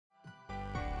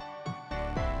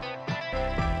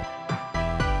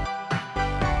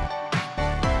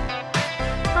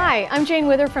Hi, I'm Jane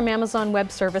Wither from Amazon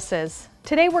Web Services.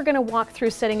 Today we're going to walk through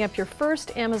setting up your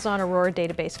first Amazon Aurora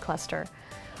database cluster.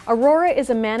 Aurora is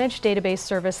a managed database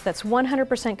service that's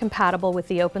 100% compatible with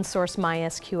the open source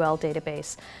MySQL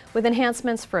database, with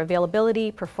enhancements for availability,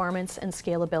 performance, and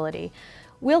scalability.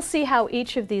 We'll see how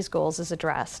each of these goals is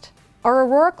addressed. Our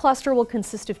Aurora cluster will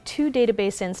consist of two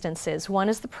database instances. One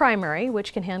is the primary,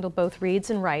 which can handle both reads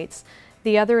and writes.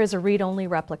 The other is a read-only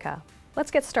replica.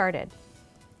 Let's get started.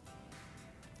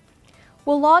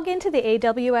 We'll log into the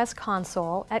AWS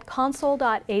console at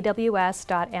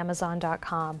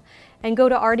console.aws.amazon.com and go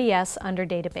to RDS under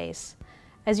Database.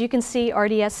 As you can see,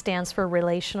 RDS stands for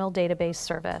Relational Database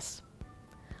Service.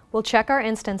 We'll check our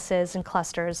instances and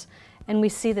clusters, and we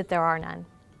see that there are none.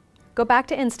 Go back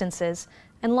to Instances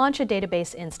and launch a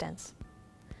database instance.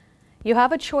 You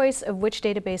have a choice of which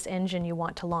database engine you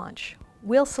want to launch.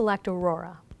 We'll select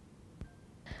Aurora.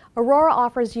 Aurora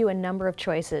offers you a number of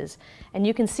choices, and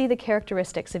you can see the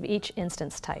characteristics of each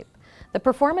instance type. The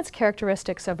performance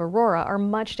characteristics of Aurora are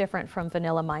much different from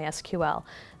vanilla MySQL,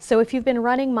 so if you've been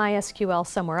running MySQL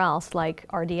somewhere else, like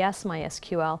RDS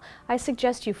MySQL, I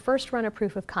suggest you first run a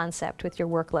proof of concept with your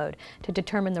workload to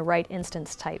determine the right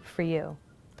instance type for you.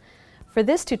 For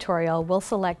this tutorial, we'll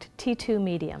select T2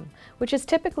 Medium, which is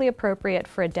typically appropriate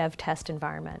for a dev test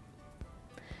environment.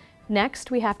 Next,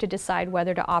 we have to decide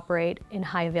whether to operate in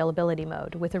high availability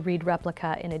mode with a read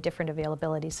replica in a different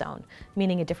availability zone,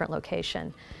 meaning a different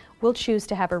location. We'll choose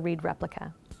to have a read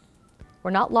replica.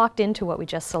 We're not locked into what we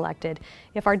just selected.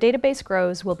 If our database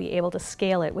grows, we'll be able to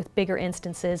scale it with bigger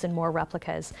instances and more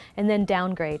replicas, and then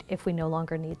downgrade if we no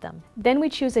longer need them. Then we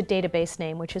choose a database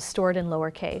name, which is stored in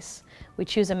lowercase. We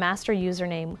choose a master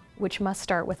username, which must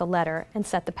start with a letter, and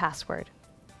set the password.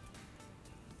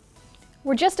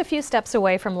 We're just a few steps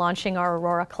away from launching our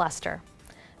Aurora cluster.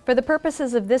 For the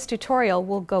purposes of this tutorial,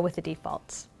 we'll go with the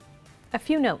defaults. A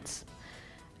few notes.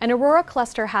 An Aurora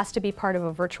cluster has to be part of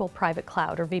a virtual private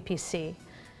cloud, or VPC.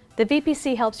 The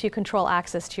VPC helps you control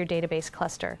access to your database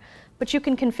cluster, but you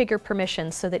can configure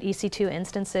permissions so that EC2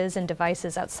 instances and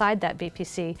devices outside that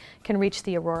VPC can reach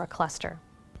the Aurora cluster.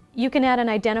 You can add an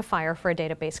identifier for a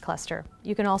database cluster.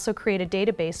 You can also create a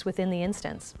database within the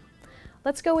instance.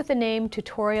 Let's go with the name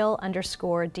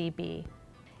tutorial_db.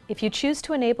 If you choose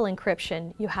to enable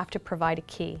encryption, you have to provide a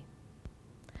key.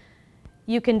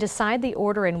 You can decide the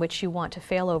order in which you want to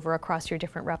failover across your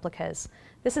different replicas.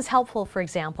 This is helpful, for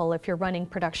example, if you're running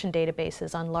production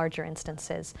databases on larger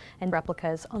instances and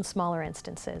replicas on smaller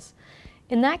instances.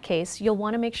 In that case, you'll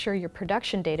want to make sure your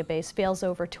production database fails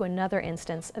over to another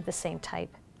instance of the same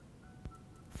type.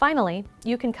 Finally,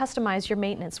 you can customize your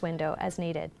maintenance window as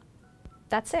needed.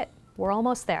 That's it. We're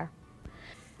almost there.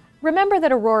 Remember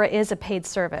that Aurora is a paid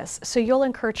service, so you'll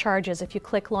incur charges if you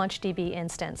click Launch DB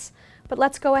Instance. But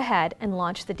let's go ahead and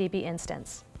launch the DB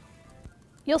instance.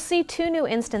 You'll see two new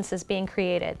instances being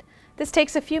created. This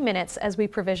takes a few minutes as we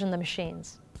provision the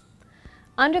machines.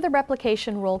 Under the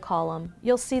replication role column,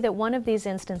 you'll see that one of these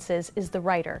instances is the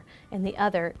writer and the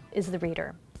other is the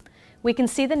reader. We can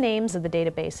see the names of the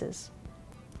databases.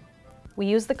 We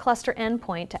use the cluster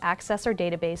endpoint to access our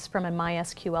database from a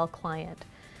MySQL client.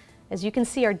 As you can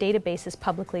see, our database is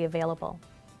publicly available.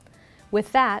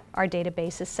 With that, our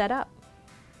database is set up.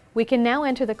 We can now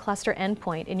enter the cluster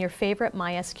endpoint in your favorite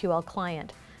MySQL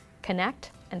client,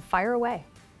 connect, and fire away.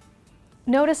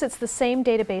 Notice it's the same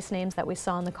database names that we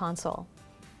saw in the console.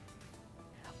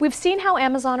 We've seen how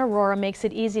Amazon Aurora makes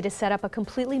it easy to set up a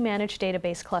completely managed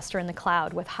database cluster in the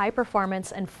cloud with high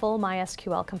performance and full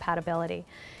MySQL compatibility.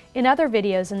 In other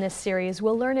videos in this series,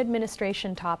 we'll learn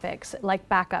administration topics like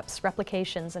backups,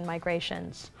 replications, and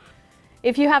migrations.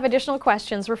 If you have additional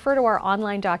questions, refer to our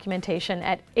online documentation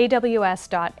at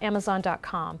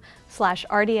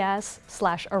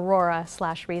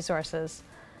aws.amazon.com/rds/aurora/resources.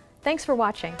 Thanks for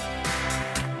watching.